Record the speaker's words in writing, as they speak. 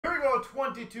of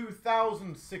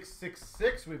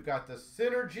 22,666. We've got the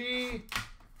Synergy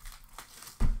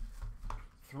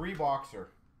 3-boxer.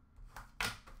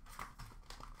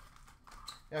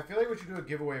 Yeah, I feel like we should do a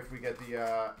giveaway if we get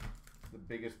the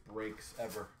biggest breaks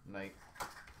ever night.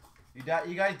 You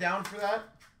guys down for that?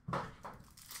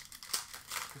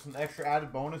 Just an extra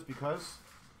added bonus because.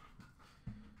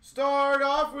 Start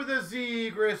off with a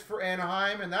Zegras for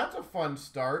Anaheim, and that's a fun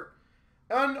start.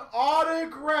 An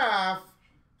autograph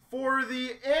for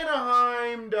the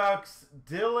Anaheim Ducks,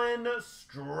 Dylan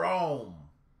Strome.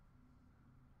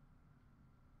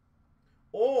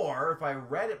 Or, if I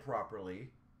read it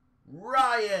properly,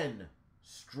 Ryan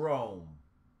Strome.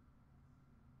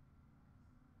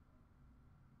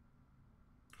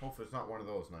 Hopefully it's not one of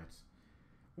those nights.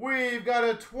 We've got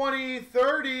a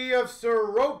 20/30 of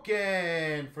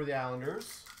Sorokin for the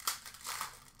Islanders.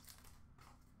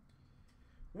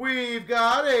 We've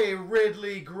got a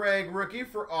Ridley Gregg rookie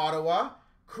for Ottawa.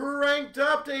 Cranked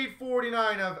up to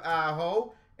 849 of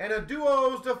Aho. And a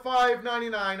duos to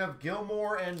 599 of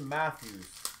Gilmore and Matthews.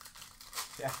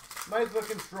 Yeah, nice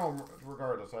looking Strome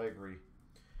regardless, I agree.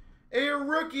 A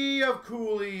rookie of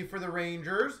Cooley for the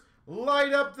Rangers.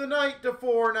 Light up the night to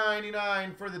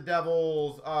 499 for the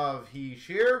Devils of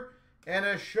Heeshear. And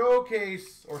a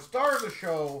showcase, or star of the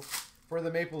show, for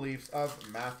the Maple Leafs of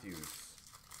Matthews.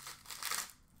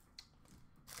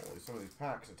 Holy, some of these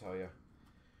packs, I tell you.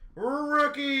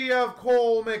 Rookie of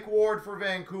Cole McWard for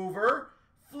Vancouver.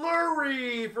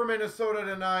 Fleury for Minnesota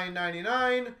to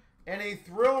 999. And a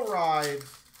Thrill Ride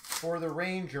for the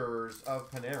Rangers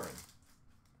of Panarin.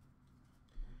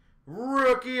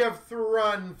 Rookie of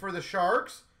Thrun for the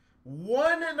Sharks.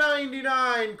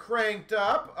 199 cranked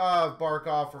up of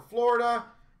Barkov for Florida.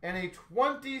 And a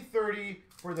 20/30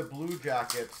 for the Blue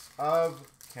Jackets of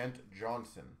Kent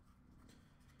Johnson.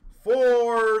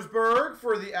 Forsberg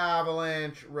for the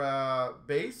Avalanche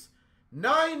base.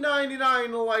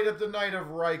 999 light up the night of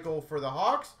Reichel for the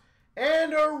Hawks.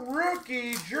 And a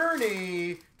rookie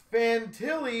Journey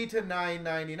Fantilli to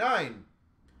 999.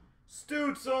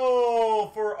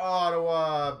 Stützle for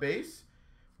Ottawa base.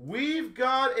 We've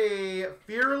got a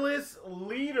Fearless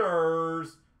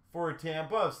Leaders for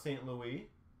Tampa of St. Louis.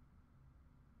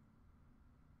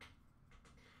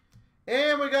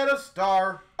 And we got a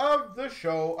star of the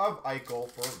show of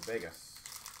Eichel for Vegas.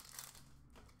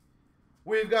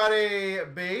 We've got a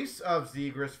base of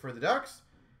Zegras for the Ducks.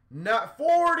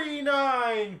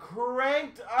 49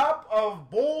 cranked up of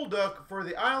Bolduc for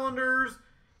the Islanders.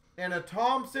 And a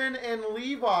Thompson and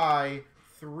Levi,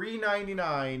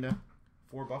 $3.99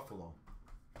 for Buffalo.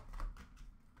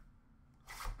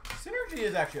 Synergy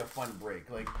is actually a fun break.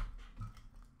 Like,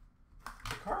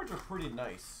 the cards are pretty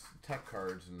nice. Tech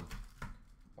cards and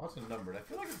lots of numbered. I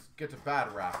feel like it gets a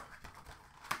bad rap.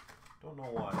 Don't know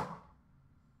why.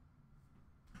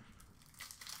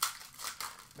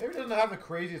 Maybe it doesn't have the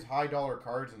craziest high dollar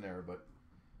cards in there, but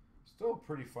still a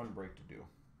pretty fun break to do.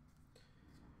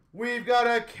 We've got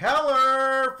a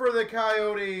Keller for the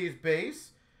Coyotes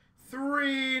base.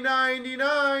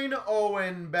 $3.99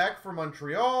 Owen Beck for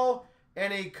Montreal.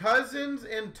 And a Cousins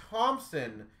and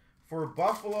Thompson for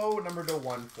Buffalo, number to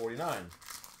 149.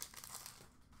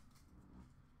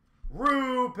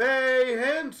 Rupe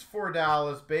Hintz for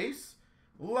Dallas base.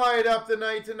 Light up the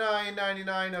night to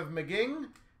 999 of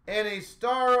McGing. And a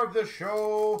star of the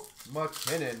show,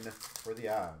 McKinnon for the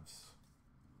Avs.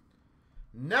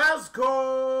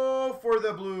 Nazco for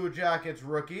the Blue Jackets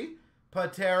rookie.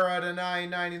 Patera to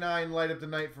 999, light up the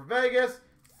night for Vegas.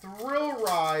 Thrill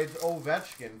Rides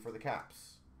Ovechkin for the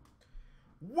Caps.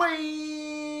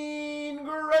 Wayne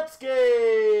Gretzky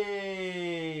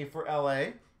for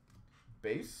LA.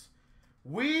 Base.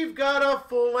 We've got a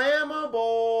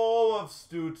flammable of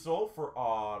Stützle for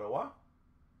Ottawa.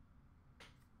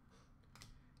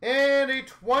 And a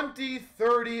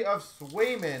 20/30 of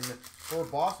Swayman for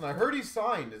Boston. I heard he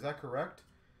signed. Is that correct?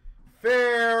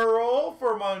 Farrell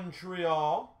for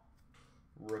Montreal.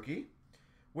 Rookie.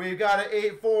 We've got an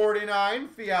 849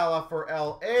 Fiala for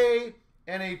LA.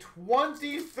 And a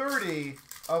 20/30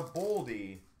 of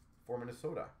Boldy for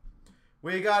Minnesota.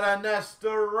 We got a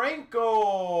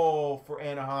Nestorenko for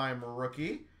Anaheim.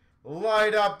 Rookie.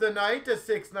 Light up the night to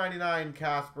 699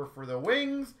 Casper for the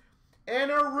Wings.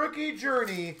 And a rookie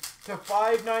Journey to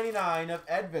 599 of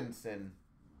Edvinson.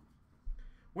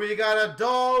 We got a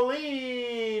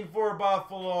Darlene for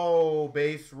Buffalo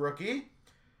base rookie.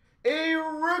 A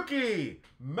rookie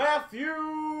Matthew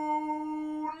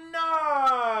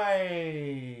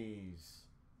Nyes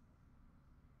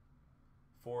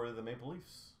for the Maple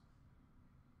Leafs.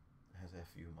 Has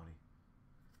FU money.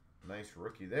 Nice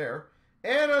rookie there.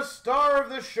 And a star of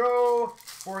the show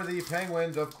for the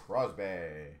Penguins of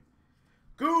Crosby.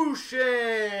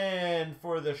 Gushin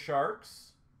for the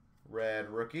Sharks. Red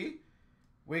rookie.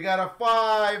 We got a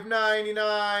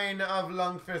 $5.99 of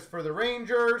Lundqvist for the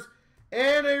Rangers.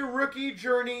 And a rookie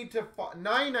journey to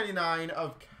 $9.99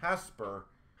 of Casper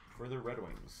for the Red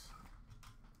Wings.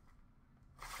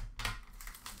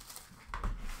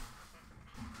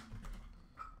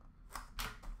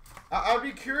 I'd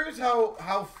be curious how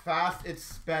fast it's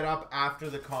sped up after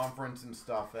the conference and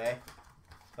stuff, eh?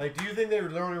 Like, do you think they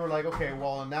literally were like, okay,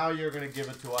 well, now you're going to give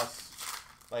it to us.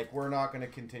 Like, we're not going to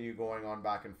continue going on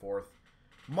back and forth.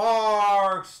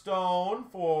 Mark Stone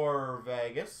for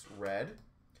Vegas, red.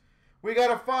 We got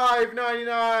a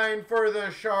 $5.99 for the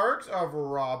Sharks of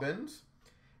Robbins.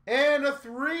 And a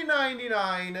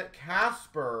 $3.99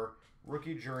 Casper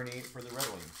rookie journey for the Red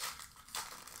Wings.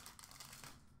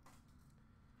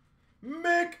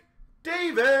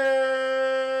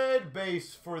 McDavid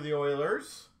base for the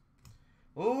Oilers.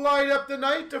 Light up the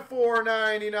night to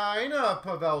 $4.99 of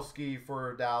Pavelski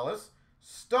for Dallas.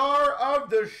 Star of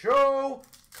the show,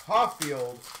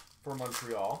 Caulfield for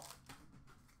Montreal.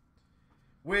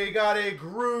 We got a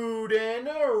Gruden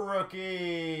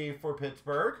rookie for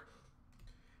Pittsburgh.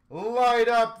 Light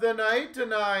up the night to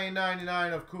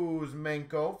 $9.99 of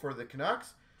Kuzmenko for the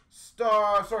Canucks.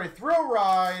 Thrill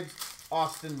Rides,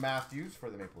 Austin Matthews for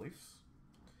the Maple Leafs.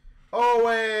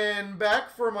 Owen Beck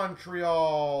for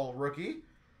Montreal rookie.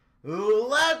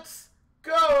 Let's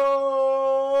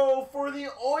go for the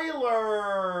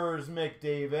Oilers,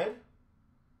 McDavid.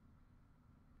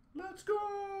 Let's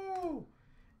go.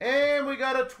 And we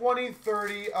got a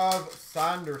 20/30 of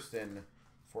Sanderson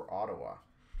for Ottawa.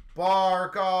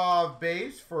 Barkov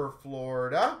base for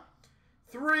Florida.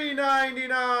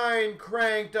 $3.99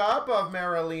 cranked up of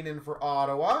Marilinen for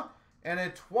Ottawa. And a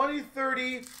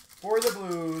 20/30 for the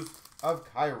Blues of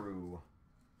Kyrou.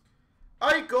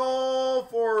 Eichel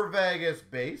for Vegas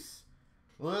base.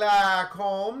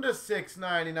 Lacombe to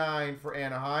 $6.99 for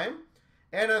Anaheim.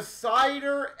 And a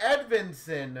Cider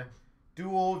Edvinson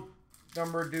dual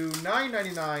number due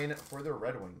 $9.99 for the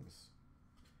Red Wings.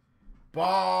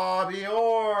 Bobby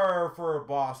Orr for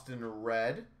Boston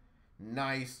Red.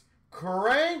 Nice.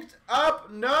 Cranked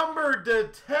up number to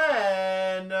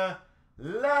 10.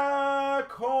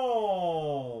 Lacombe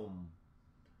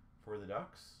for the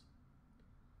Ducks.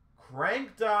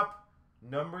 Cranked up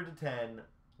number to 10.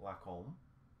 Lacombe.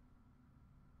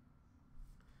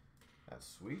 That's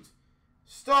sweet.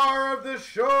 Star of the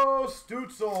show,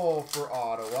 Stützle for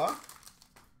Ottawa.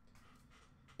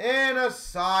 And a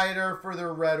Cider for the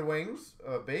Red Wings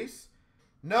base.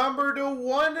 Number to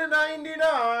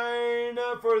 199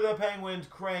 for the Penguins,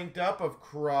 cranked up of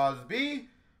Crosby.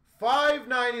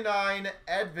 $5.99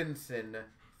 Edvinson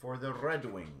for the Red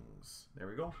Wings. There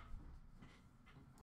we go.